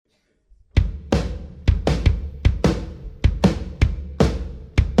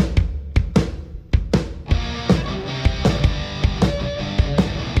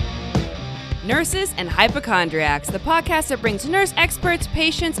Nurses and Hypochondriacs, the podcast that brings nurse experts,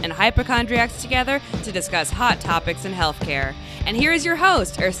 patients, and hypochondriacs together to discuss hot topics in healthcare. And here is your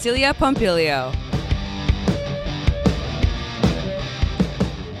host, Ercilia Pompilio.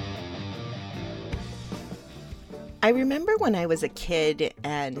 I remember when I was a kid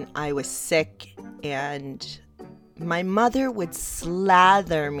and I was sick and my mother would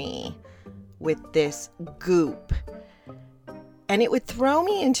slather me with this goop. And it would throw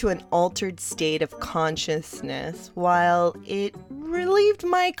me into an altered state of consciousness while it relieved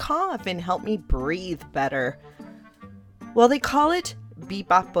my cough and helped me breathe better. Well, they call it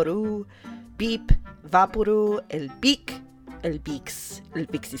Vivaporu, Beep, Vaporu, el Vicks, el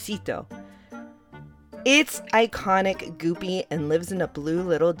Vicksicito. It's iconic, goopy, and lives in a blue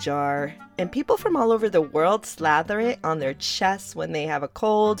little jar. And people from all over the world slather it on their chests when they have a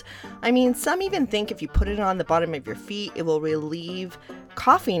cold. I mean, some even think if you put it on the bottom of your feet, it will relieve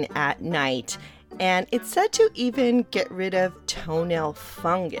coughing at night. And it's said to even get rid of toenail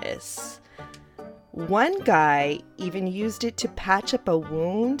fungus. One guy even used it to patch up a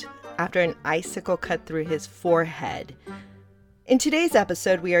wound after an icicle cut through his forehead. In today's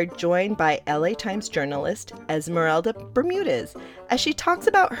episode, we are joined by LA Times journalist Esmeralda Bermudez as she talks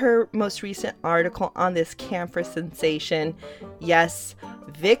about her most recent article on this camphor sensation, yes,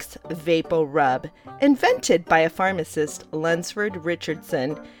 Vicks Vapo Rub, invented by a pharmacist, Lunsford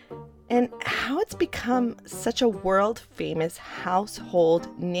Richardson, and how it's become such a world-famous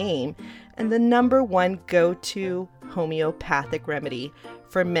household name and the number one go-to homeopathic remedy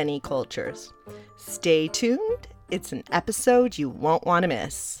for many cultures. Stay tuned. It's an episode you won't want to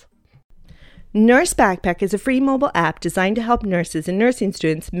miss. Nurse Backpack is a free mobile app designed to help nurses and nursing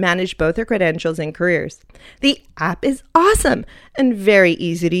students manage both their credentials and careers. The app is awesome and very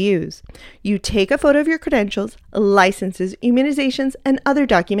easy to use. You take a photo of your credentials, licenses, immunizations, and other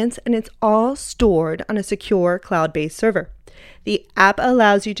documents, and it's all stored on a secure cloud-based server. The app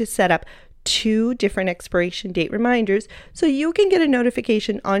allows you to set up 2 different expiration date reminders so you can get a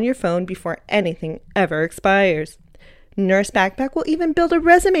notification on your phone before anything ever expires. Nurse Backpack will even build a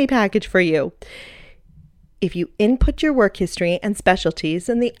resume package for you. If you input your work history and specialties,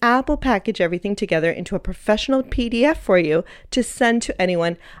 then the app will package everything together into a professional PDF for you to send to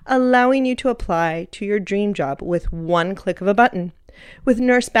anyone, allowing you to apply to your dream job with one click of a button. With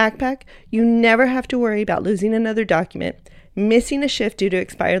Nurse Backpack, you never have to worry about losing another document, missing a shift due to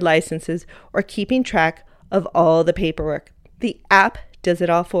expired licenses, or keeping track of all the paperwork. The app does it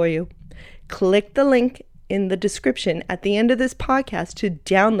all for you. Click the link in the description at the end of this podcast to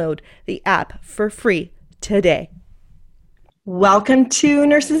download the app for free today. Welcome to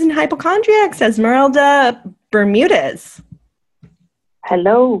Nurses and Hypochondriacs, Esmeralda Bermudez.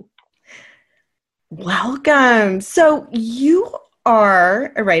 Hello. Welcome. So you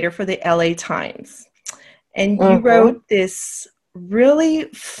are a writer for the LA Times. And you wrote this really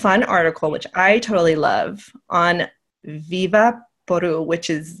fun article, which I totally love, on Vivaporu, which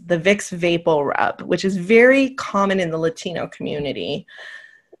is the Vicks Vapo Rub, which is very common in the Latino community.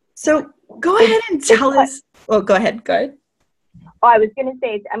 So go ahead and tell us. Oh, go ahead. Go ahead. Oh, I was going to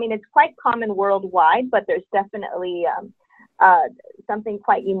say, it's quite common worldwide, but there's definitely something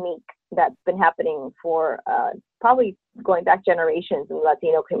quite unique that's been happening for probably going back generations in the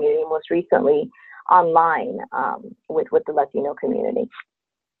Latino community, most recently online with the Latino community.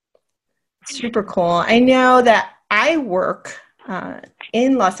 Super cool. I know that I work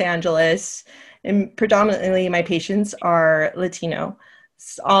in Los Angeles, and predominantly my patients are Latino,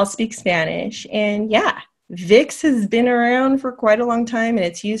 all speak Spanish. And yeah, Vicks has been around for quite a long time, and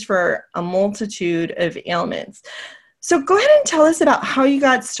it's used for a multitude of ailments. So go ahead and tell us about how you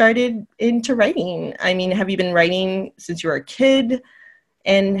got started into writing. I mean, have you been writing since you were a kid?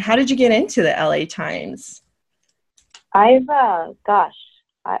 And how did you get into the LA Times? I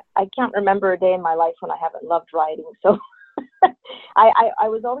can't remember a day in my life when I haven't loved writing. So I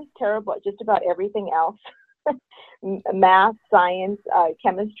was always terrible at just about everything else. Math, science,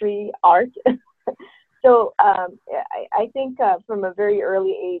 chemistry, art. So I think from a very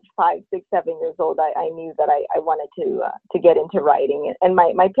early age, 5, 6, 7 years old, I knew that I wanted to get into writing. And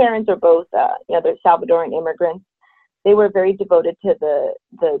my parents are both, they're Salvadoran immigrants. They were very devoted to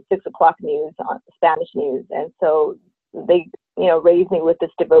the 6 o'clock news, on Spanish news. And so they, raised me with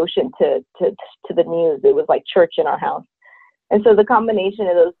this devotion to the news. It was like church in our house. And so the combination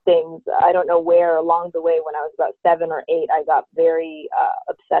of those things, I don't know where along the way, when I was about 7 or 8, I got very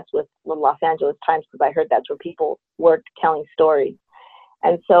obsessed with the Los Angeles Times, because I heard that's where people worked telling stories.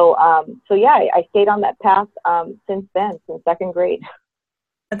 And so, I stayed on that path since then, since 2nd grade.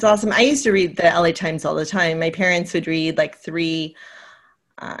 That's awesome. I used to read the LA Times all the time. My parents would read like 3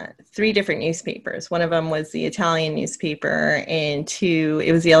 three different newspapers. One of them was the Italian newspaper, and two,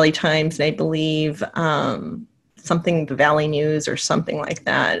 it was the LA Times, and I believe something, the Valley News or something like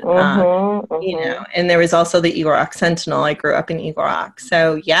that. You know, and there was also the Eagle Rock Sentinel. I grew up in Eagle Rock.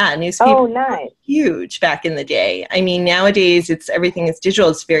 So yeah, newspapers were huge back in the day. I mean, nowadays everything is digital.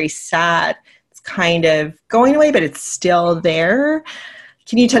 It's very sad. It's kind of going away, but it's still there.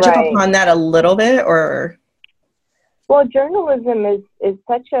 Can you touch upon that a little bit, or? Well, journalism is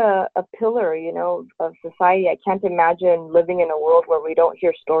such a pillar, you know, of society. I can't imagine living in a world where we don't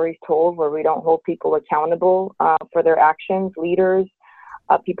hear stories told, where we don't hold people accountable for their actions, leaders,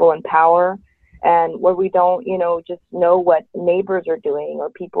 people in power, and where we don't, you know, just know what neighbors are doing, or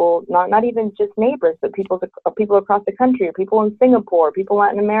people, not even just neighbors, but people across the country, or people in Singapore, people in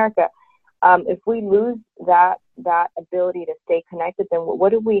Latin America. If we lose that ability to stay connected, then what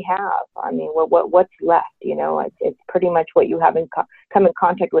do we have? I mean, what's left? You know, it's pretty much what you have come in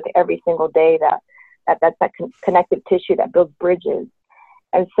contact with every single day. That's that connective tissue that builds bridges.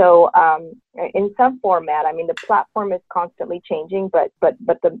 And so, in some format, I mean, the platform is constantly changing, but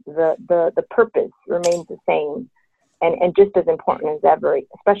the purpose remains the same, and just as important as ever,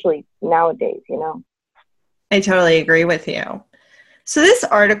 especially nowadays. You know, I totally agree with you. So this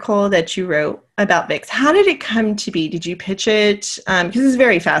article that you wrote about Vicks, how did it come to be? Did you pitch it? Because it's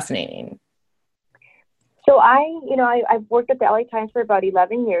very fascinating. So I've worked at the LA Times for about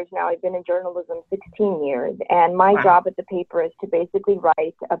 11 years now. I've been in journalism 16 years. And my job at the paper is to basically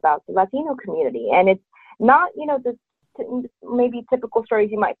write about the Latino community. And it's not, you know, the maybe typical stories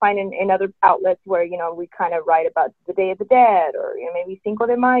you might find in other outlets where, you know, we kind of write about the Day of the Dead, or, you know, maybe Cinco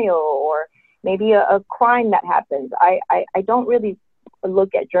de Mayo, or maybe a crime that happens. I don't really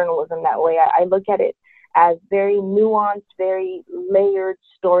look at journalism that way. I look at it as very nuanced, very layered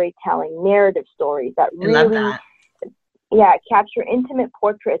storytelling, narrative stories that really, capture intimate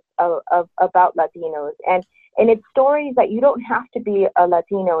portraits about Latinos. And it's stories that you don't have to be a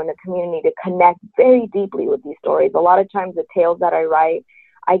Latino in the community to connect very deeply with these stories. A lot of times the tales that I write,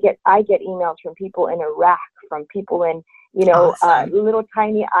 I get emails from people in Iraq, from people in, you know, little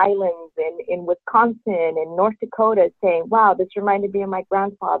tiny islands in Wisconsin and North Dakota, saying, wow, this reminded me of my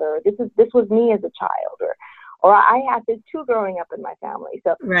grandfather, or this was me as a child, or I had this too growing up in my family.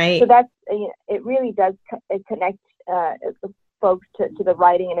 So that's, you know, it really does connect folks to the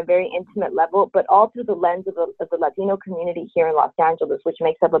writing in a very intimate level, but all through the lens of the Latino community here in Los Angeles, which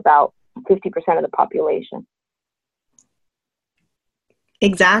makes up about 50% of the population.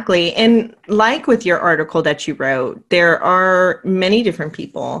 Exactly. And like with your article that you wrote, there are many different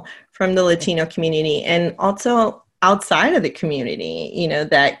people from the Latino community and also outside of the community, you know,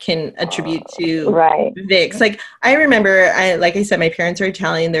 that can attribute to Vicks. Like I remember, like I said, my parents are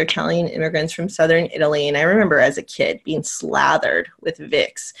Italian. They're Italian immigrants from Southern Italy. And I remember as a kid being slathered with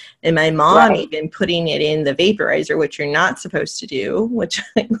Vicks, and my mom even putting it in the vaporizer, which you're not supposed to do, which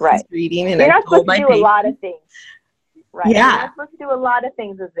I was reading. And you're not supposed to do a lot of things. Right. Yeah. You're not supposed to do a lot of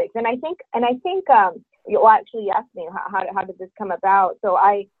things with Vicks. And I think you'll actually ask me how did this come about? So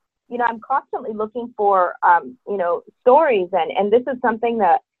I'm constantly looking for, you know, stories. And this is something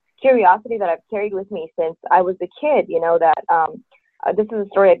curiosity that I've carried with me since I was a kid, you know, that this is a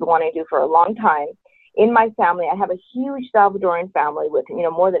story I've been wanting to do for a long time. In my family, I have a huge Salvadoran family with, you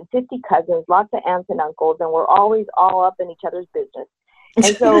know, more than 50 cousins, lots of aunts and uncles, and we're always all up in each other's business.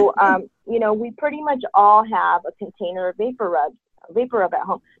 And so, you know, we pretty much all have a container of vapor rub at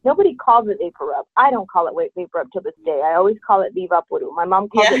home. Nobody calls it vapor rub. I don't call it vapor rub to this day. I always call it Vivaporu. My mom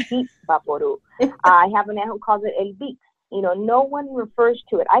calls it Vivaporu. I have an aunt who calls it El Vicks. You know, no one refers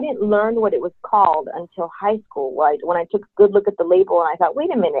to it. I didn't learn what it was called until high school, when I took a good look at the label and I thought,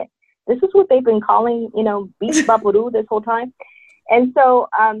 wait a minute, this is what they've been calling, you know, Vivaporu this whole time. And so,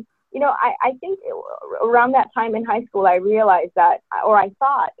 you know, I think around that time in high school, I realized that, or I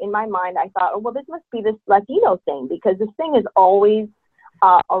thought in my mind, oh, well, this must be this Latino thing, because this thing is always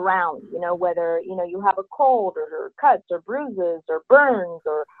around, you know, whether, you know, you have a cold or cuts or bruises or burns,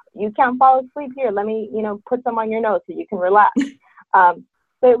 or you can't fall asleep here. Let me, you know, put some on your nose so you can relax.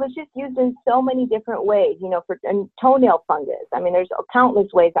 So it was just used in so many different ways, you know, and toenail fungus. I mean, there's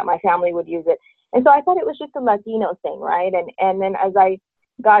countless ways that my family would use it. And so I thought it was just a Latino thing, right? And then as I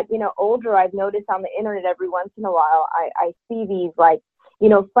got, you know, older, I've noticed on the internet every once in a while, I see these, like, you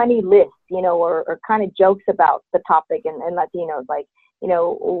know, funny lists, you know, or kind of jokes about the topic and Latinos, like, you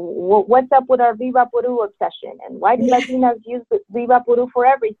know, what's up with our Vivaporu obsession, and why do Latinos use Vivaporu for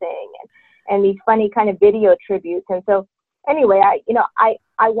everything, and these funny kind of video tributes. And so anyway,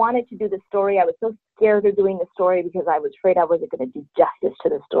 I wanted to do the story. I was so scared of doing the story because I was afraid I wasn't going to do justice to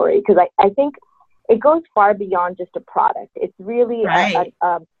the story, because I think it goes far beyond just a product. It's really Right.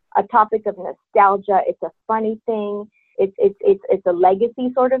 a topic of nostalgia. It's a funny thing. It's a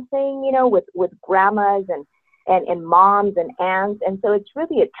legacy sort of thing, you know, with grandmas and moms and aunts. And so it's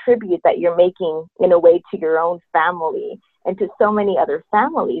really a tribute that you're making in a way to your own family and to so many other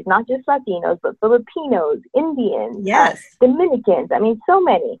families, not just Latinos, but Filipinos, Indians, Yes. Dominicans. I mean, so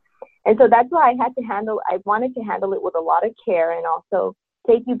many. And so that's why I wanted to handle it with a lot of care and also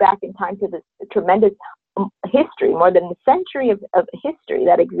take you back in time to this tremendous history, more than a century of history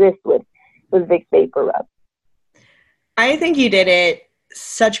that exists with Vicks Vapor Rub. I think you did it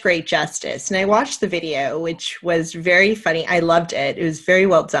such great justice. And I watched the video, which was very funny. I loved it. It was very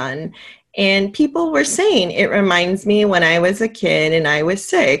well done. And people were saying it reminds me when I was a kid and I was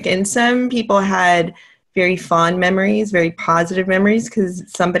sick. And some people had very fond memories, very positive memories, because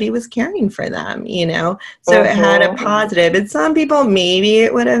somebody was caring for them, you know? So it had a positive. And some people, maybe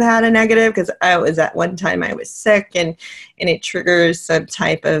it would have had a negative, because I was at one time I was sick and it triggers some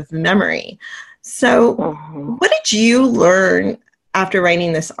type of memory. So what did you learn after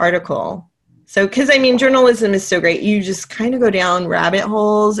writing this article? So, because I mean, journalism is so great. You just kind of go down rabbit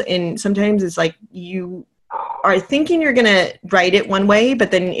holes, and sometimes it's like you are thinking you're going to write it one way,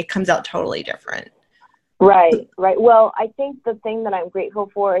 but then it comes out totally different. Right. Well, I think the thing that I'm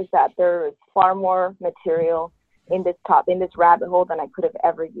grateful for is that there is far more material in this rabbit hole than I could have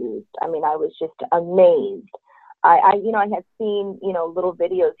ever used. I mean, I was just amazed. I had seen, little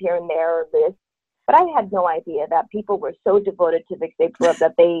videos here and there of this, but I had no idea that people were so devoted to Vicks Vapor Rub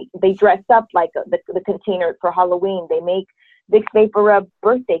that they dress up like the container for Halloween. They make Vicks Vapor Rub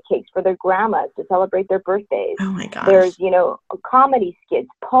birthday cakes for their grandmas to celebrate their birthdays. Oh my gosh. There's, comedy skits,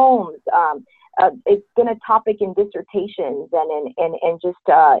 poems. It's been a topic in dissertations and just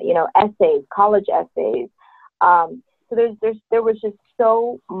essays, college essays. So there was just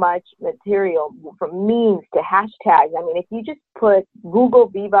so much material, from memes to hashtags. I mean, if you just put Google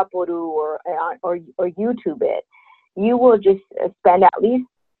Vivaporu or YouTube it, you will just spend at least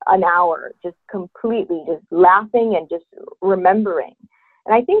an hour just completely just laughing and just remembering.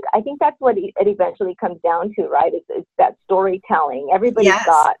 And I think that's what it eventually comes down to, right? It's that storytelling. Everybody's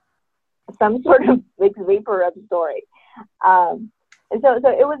got some sort of Vicks Vapor Rub story. And so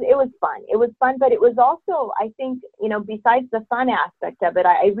it was fun. It was fun, but it was also, I think, besides the fun aspect of it,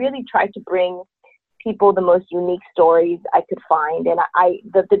 I really tried to bring people the most unique stories I could find. And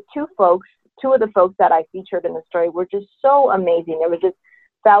the two of the folks that I featured in the story were just so amazing. There was this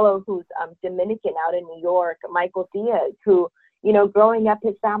fellow who's Dominican out in New York, Michael Diaz, who, growing up,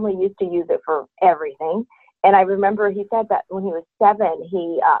 his family used to use it for everything. And I remember he said that when he was 7,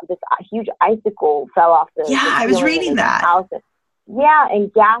 this huge icicle fell off the I was reading that. House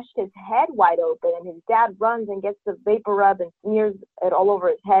and gashed his head wide open. And his dad runs and gets the Vapor Rub and smears it all over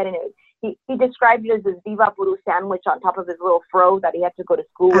his head. And he described it as his Vivaporu sandwich on top of his little fro that he had to go to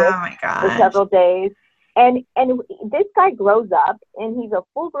school with for several days. And this guy grows up and he's a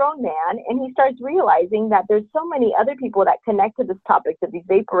full-grown man, and he starts realizing that there's so many other people that connect to this topic, to these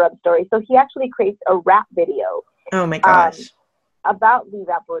Vapor Rub stories. So he actually creates a rap video. Oh my gosh. About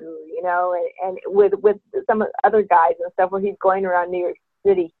Vivaporu, and with some other guys and stuff, where he's going around New York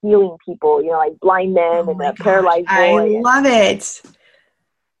City healing people, like blind men and a paralyzed boy. I love it.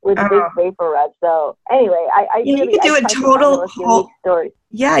 With Vicks Vapor Rub. So anyway, you could do a total whole story.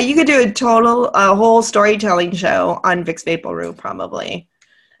 Yeah, you could do a whole storytelling show on Vicks Vapor Rub, probably.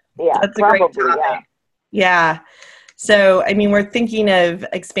 Yeah, that's probably, a great topic. Yeah. So, I mean, we're thinking of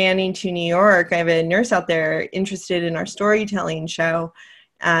expanding to New York. I have a nurse out there interested in our storytelling show,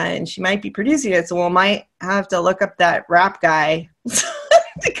 and she might be producing it. So we might have to look up that rap guy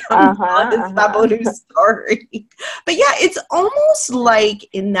to come on this Vivaporu story. But yeah, it's almost like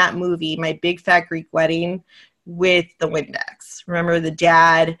in that movie, My Big Fat Greek Wedding, with the Windex. Remember the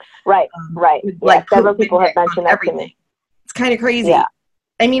dad? Right. Several people have mentioned that to me. It's kind of crazy. Yeah.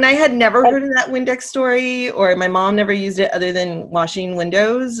 I mean, I had never heard of that Windex story, or my mom never used it other than washing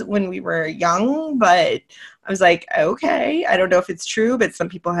windows when we were young. But I was like, okay, I don't know if it's true, but some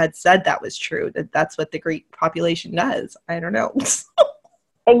people had said that was true, that's what the Greek population does. I don't know.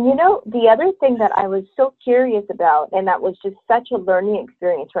 And the other thing that I was so curious about, and that was just such a learning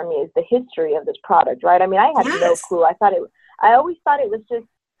experience for me, is the history of this product, right? I mean, I had no clue. I always thought it was just,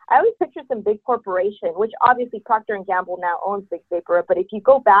 I always pictured some big corporation, which obviously Procter & Gamble now owns Vicks Vapor Rub, but if you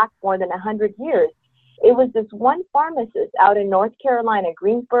go back more than 100 years, it was this one pharmacist out in North Carolina,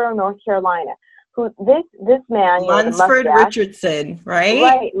 Greensboro, North Carolina, who this man, Lunsford Richardson, right?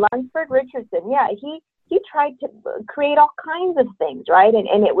 Right, Lunsford Richardson. Yeah, he tried to create all kinds of things, right?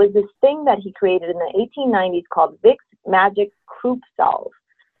 And it was this thing that he created in the 1890s called Vicks Magic Croup Salve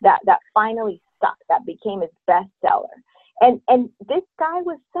that finally stuck. That became his bestseller. And this guy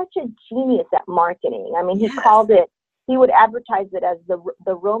was such a genius at marketing. I mean, he he would advertise it as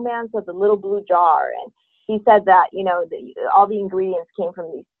the romance of the little blue jar. And he said that, all the ingredients came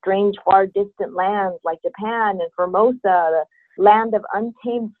from these strange, far distant lands like Japan and Formosa, the land of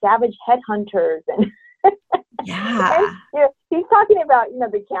untamed savage headhunters. And, and he's talking about,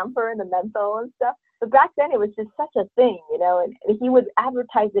 the camphor and the menthol and stuff. But back then it was just such a thing, and he would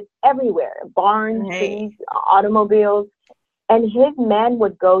advertise it everywhere, barns, cities, automobiles. And his men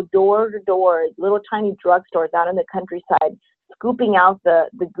would go door to door, little tiny drugstores out in the countryside, scooping out the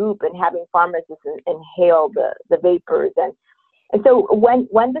goop and having pharmacists inhale the vapors. And so when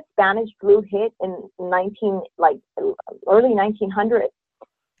the Spanish flu hit in early 1900s,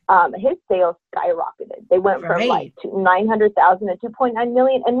 his sales skyrocketed. They went from 900,000 to 2.9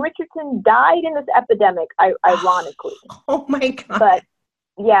 million. And Richardson died in this epidemic, ironically. Oh my God.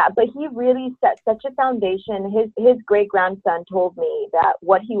 But he really set such a foundation. His great-grandson told me that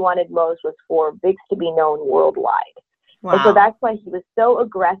what he wanted most was for Vicks to be known worldwide. Wow. And so that's why he was so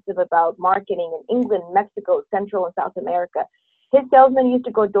aggressive about marketing in England, Mexico, Central and South America. His salesmen used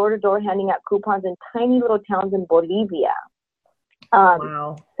to go door to door handing out coupons in tiny little towns in Bolivia.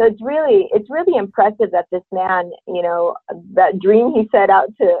 So it's really impressive that this man, that dream he set out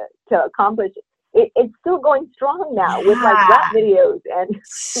to accomplish, it's still going strong now with rap videos and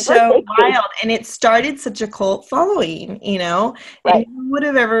so wild. And it started such a cult following, and who would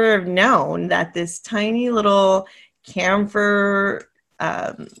have ever known that this tiny little camphor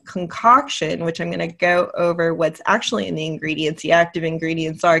concoction, which I'm going to go over what's actually in the ingredients. The active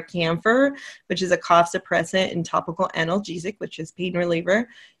ingredients are camphor, which is a cough suppressant, and topical analgesic, which is pain reliever,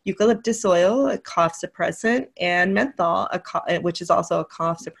 eucalyptus oil, a cough suppressant, and menthol, which is also a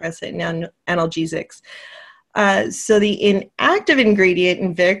cough suppressant and analgesics. So the inactive ingredient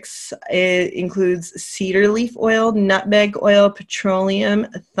in Vicks includes cedar leaf oil, nutmeg oil, petroleum,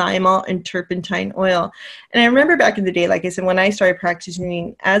 thymol, and turpentine oil. And I remember back in the day, like I said, when I started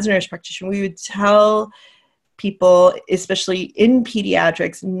practicing as a nurse practitioner, we would tell people, especially in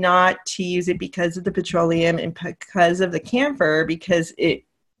pediatrics, not to use it because of the petroleum and because of the camphor, because it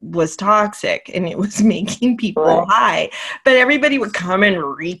was toxic and it was making people high. But everybody would come in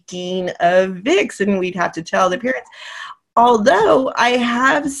reeking of Vicks, and we'd have to tell the parents. Although I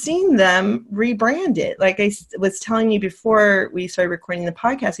have seen them rebrand it. Like I was telling you before we started recording the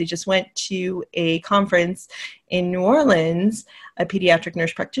podcast, I just went to a conference in New Orleans, a pediatric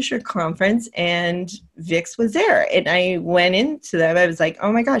nurse practitioner conference, and Vicks was there. And I went into them. I was like,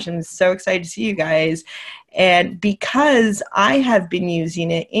 oh my gosh, I'm so excited to see you guys. And because I have been using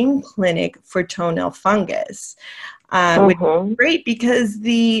it in clinic for toenail fungus, which is great because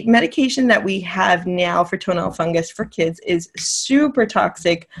the medication that we have now for toenail fungus for kids is super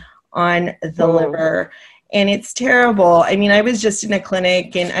toxic on the liver. And it's terrible. I mean, I was just in a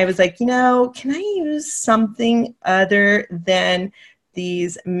clinic and I was like, can I use something other than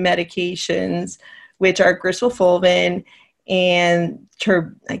these medications, which are grisofulvin and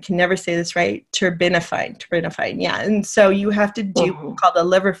I can never say this right, terbinafine. Yeah. And so you have to do what's called a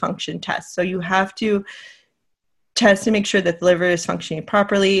liver function test. So you have to test to make sure that the liver is functioning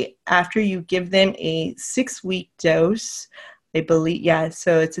properly after you give them a 6-week dose. I believe,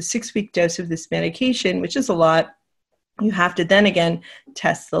 so it's a 6-week dose of this medication, which is a lot. You have to then again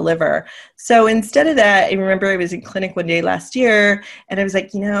test the liver. So instead of that, I remember I was in clinic one day last year and I was like,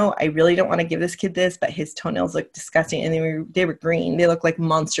 I really don't want to give this kid this, but his toenails look disgusting. And they were green. They look like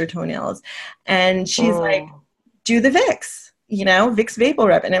monster toenails. And she's like, do the Vicks, Vicks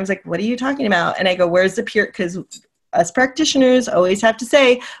Vaporub. And I was like, what are you talking about? And I go, where's the pure, because us practitioners always have to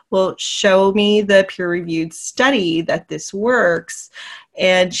say, well, show me the peer-reviewed study that this works.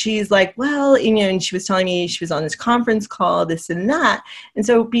 And she's like, well, and she was telling me she was on this conference call, this and that. And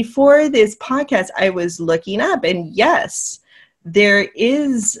so before this podcast, I was looking up, and yes, there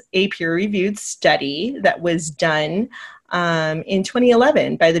is a peer-reviewed study that was done in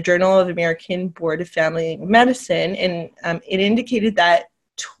 2011 by the Journal of American Board of Family Medicine. And it indicated that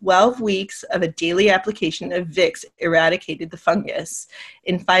 12 weeks of a daily application of Vicks eradicated the fungus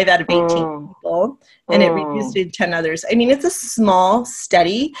in 5 out of 18 people, and it reduced in 10 others. I mean, it's a small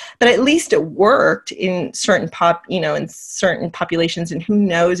study, but at least it worked in certain populations. And who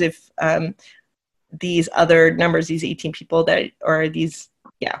knows if these other numbers, these 18 people I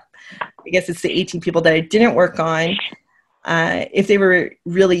guess it's the 18 people that it didn't work on, if they were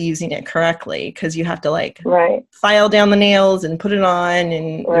really using it correctly, because you have to file down the nails and put it on,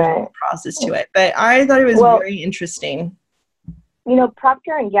 and there's a process to it. But I thought it was very interesting.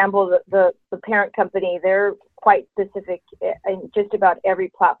 Procter and Gamble, the parent company, they're quite specific in just about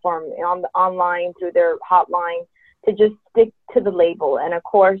every platform on the online through their hotline to just stick to the label. And of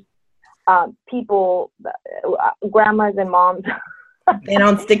course, people, grandmas and moms, they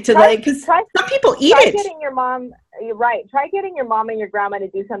don't stick to because some people eat it. Getting your mom, you're right. Try getting your mom and your grandma to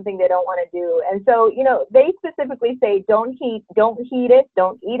do something they don't want to do. And so, they specifically say, don't heat it,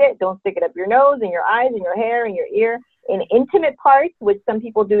 don't eat it, don't stick it up your nose and your eyes and your hair and your ear in intimate parts, which some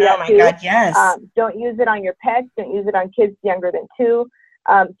people do that too. Oh my God, yes. Don't use it on your pets. Don't use it on kids younger than 2.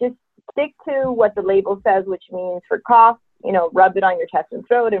 Just stick to what the label says, which means for cough, rub it on your chest and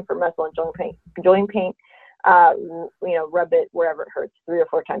throat, and for muscle and joint pain, rub it wherever it hurts 3 or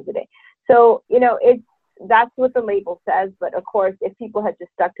 4 times a day. So, that's what the label says. But of course, if people had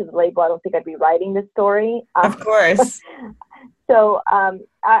just stuck to the label, I don't think I'd be writing this story. Of course. So,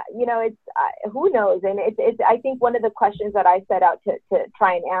 it's who knows? And it's I think one of the questions that I set out to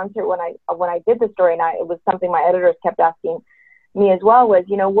try and answer when I did the story, and it was something my editors kept asking me as well, was,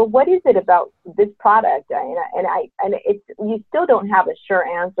 well, what is it about this product? And it's, you still don't have a sure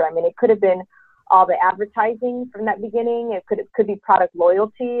answer. I mean, it could have been all the advertising from that beginning. It could be product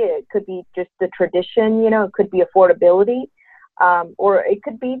loyalty. It could be just the tradition, it could be affordability. Or it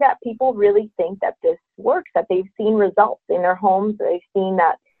could be that people really think that this works, that they've seen results in their homes. They've seen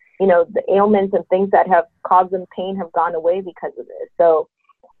that, the ailments and things that have caused them pain have gone away because of this. So,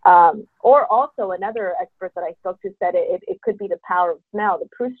 or also another expert that I spoke to said it could be the power of smell, the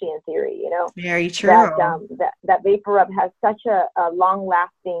Proustian theory, Very true. That Vapor Rub has such a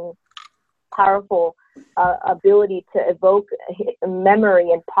long-lasting, powerful ability to evoke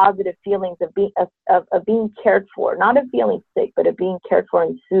memory and positive feelings of being cared for, not of feeling sick, but of being cared for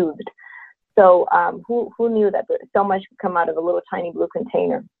and soothed. So who knew that so much could come out of a little tiny blue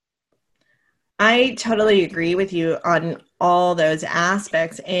container? I totally agree with you on all those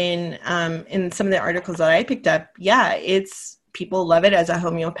aspects. And in some of the articles that I picked up, it's people love it as a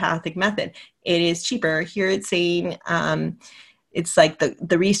homeopathic method. It is cheaper. Here it's saying it's like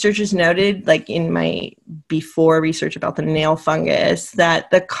the researchers noted, like in my before research about the nail fungus, that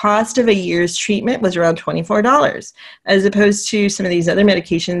the cost of a year's treatment was around $24, as opposed to some of these other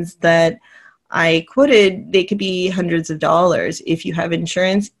medications that I quoted, they could be hundreds of dollars if you have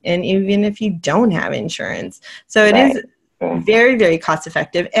insurance, and even if you don't have insurance. So it is very, very cost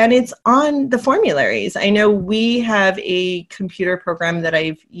effective, and it's on the formularies. I know we have a computer program that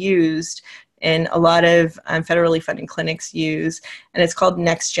I've used and a lot of federally funded clinics use, and it's called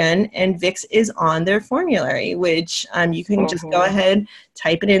NextGen, and Vicks is on their formulary, which you can just go ahead,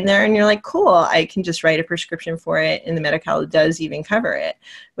 type it in there, and you're like, cool, I can just write a prescription for it, and the Medi-Cal does even cover it,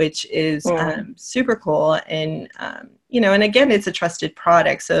 which is super cool. And, and again, it's a trusted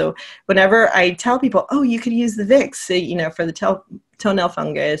product. So whenever I tell people, oh, you could use the Vicks, for the toenail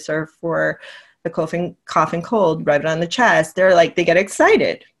fungus or for the cough and cold, rub it on the chest, they're like, they get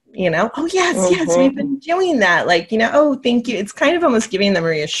excited. Oh, yes, we've been doing that. Like, oh, thank you. It's kind of almost giving them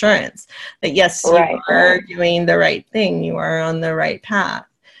reassurance that, yes, you are doing the right thing. You are on the right path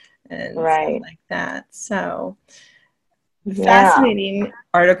and stuff like that. So fascinating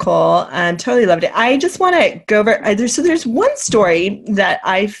article. Totally loved it. I just want to go over, there's one story that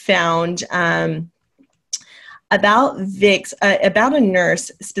I found about Vicks, about a nurse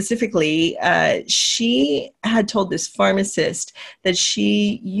specifically. She had told this pharmacist that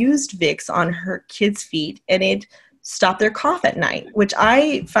she used Vicks on her kids' feet, and it stopped their cough at night, which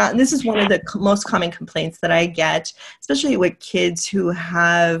I found, this is one of the most common complaints that I get, especially with kids who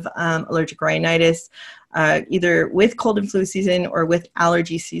have allergic rhinitis, either with cold and flu season or with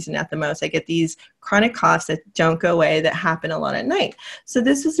allergy season at the most. I get these chronic coughs that don't go away that happen a lot at night. So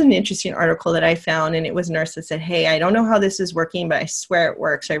this was an interesting article that I found, and it was a nurse that said, hey, I don't know how this is working, but I swear it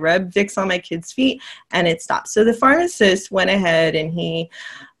works. I rub Vicks on my kids' feet and it stops. So the pharmacist went ahead and he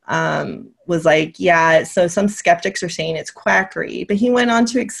was like, so some skeptics are saying it's quackery, but he went on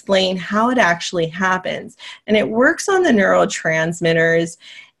to explain how it actually happens. And it works on the neurotransmitters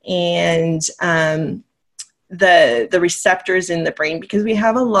and the receptors in the brain, because we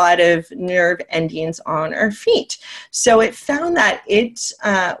have a lot of nerve endings on our feet. So it found that it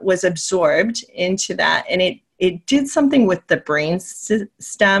was absorbed into that, and it did something with the brain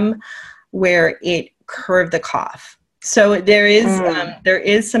stem where it curved the cough. So there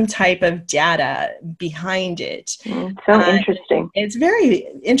is some type of data behind it. So interesting. It's very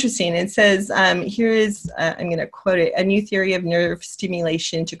interesting. It says, here is, I'm going to quote it, a new theory of nerve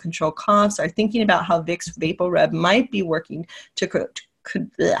stimulation to control coughs are thinking about how Vicks Vapor Rub might be working to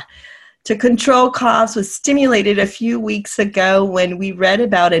to control coughs was stimulated a few weeks ago when we read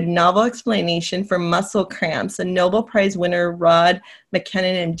about a novel explanation for muscle cramps. A Nobel Prize winner, Rod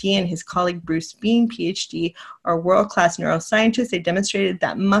McKinnon, MD, and his colleague Bruce Bean, PhD, are world-class neuroscientists. They demonstrated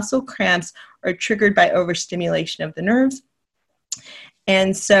that muscle cramps are triggered by overstimulation of the nerves.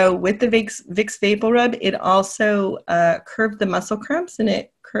 And so with the Vicks VapoRub, it also curved the muscle cramps and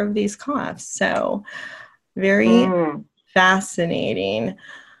it curved these coughs. So very fascinating.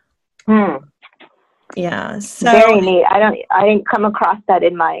 Yeah. So very neat. I didn't come across that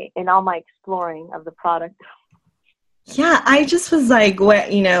in all my exploring of the product. Yeah, I just was like,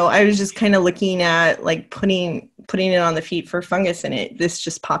 what, I was just kind of looking at like putting it on the feet for fungus, and this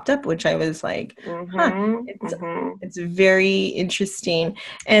just popped up, which I was like, it's very interesting.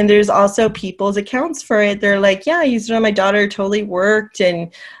 And there's also people's accounts for it. They're like, yeah, I used it on my daughter, totally worked.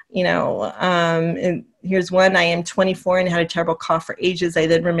 And, and here's one, I am 24 and had a terrible cough for ages. I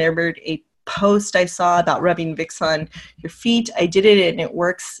then remembered a post I saw about rubbing Vicks on your feet. I did it and it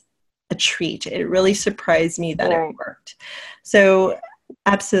works a treat. It really surprised me that it worked. So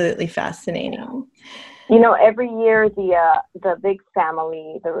absolutely fascinating. Every year the Vicks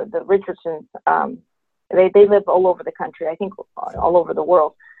family, the Richardsons, they live all over the country, I think all over the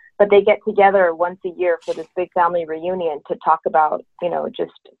world, but they get together once a year for this big family reunion to talk about,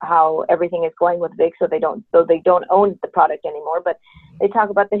 just how everything is going with Vicks. So they don't own the product anymore, but they talk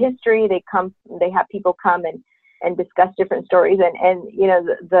about the history. They have people come and discuss different stories. And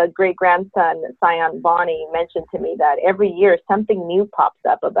the great grandson, Sion Bonnie, mentioned to me that every year something new pops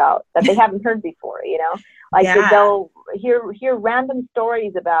up about that they haven't heard before, they'll hear random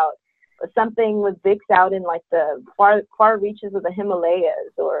stories about something with Vicks out in like the far reaches of the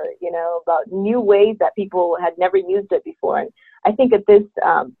Himalayas, or, about new ways that people had never used it before. And I think at this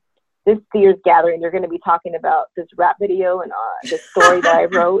year's gathering, they're going to be talking about this rap video and this story that I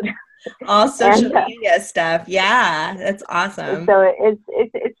wrote. All social media stuff. Yeah, that's awesome. So it's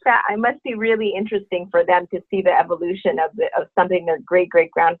it must be really interesting for them to see the evolution of something their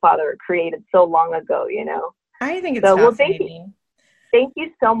great-great-grandfather created so long ago, I think it's fascinating. Thank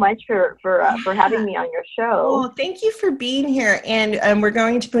you so much for having me on your show. Well, thank you for being here. And we're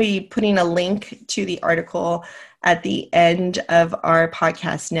going to be putting a link to the article at the end of our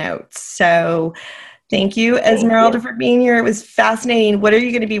podcast notes. So thank you, Esmeralda, for being here. It was fascinating. What are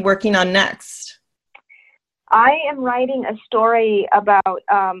you going to be working on next? I am writing a story about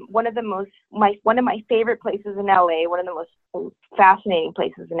one of my favorite places in LA, one of the most fascinating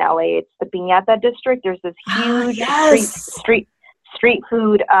places in LA. It's the Piñata district. There's this huge street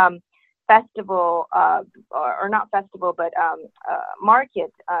food festival, or not festival, but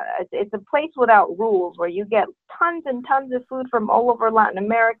market. It's a place without rules where you get tons and tons of food from all over Latin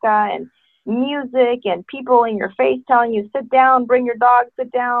America, and music and people in your face telling you, sit down, bring your dog,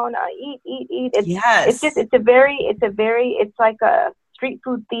 sit down, eat. It's like a street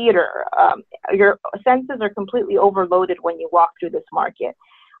food theater. Your senses are completely overloaded when you walk through this market.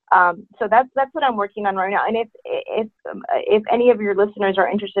 So that's what I'm working on right now. And if any of your listeners are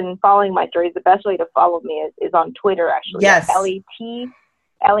interested in following my stories, the best way to follow me is on Twitter, actually. Yes.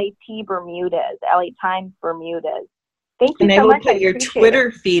 LAT Bermudez, LA Times Bermudez. Thank you so much. And I will put your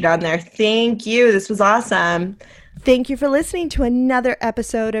Twitter feed on there. Thank you. This was awesome. Thank you for listening to another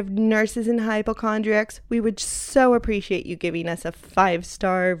episode of Nurses and Hypochondriacs. We would so appreciate you giving us a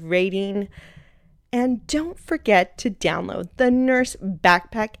 5-star rating. And don't forget to download the Nurse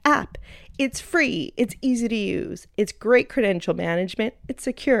Backpack app. It's free, it's easy to use, it's great credential management, it's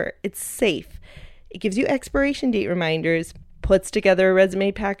secure, it's safe. It gives you expiration date reminders, puts together a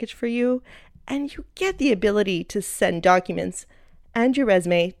resume package for you, and you get the ability to send documents and your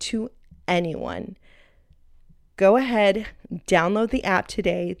resume to anyone. Go ahead, download the app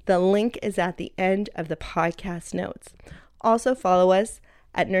today. The link is at the end of the podcast notes. Also follow us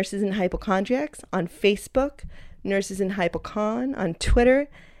at Nurses and Hypochondriacs on Facebook, Nurses and Hypochon on Twitter,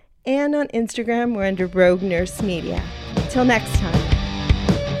 and on Instagram, we're under Rogue Nurse Media. Till next time.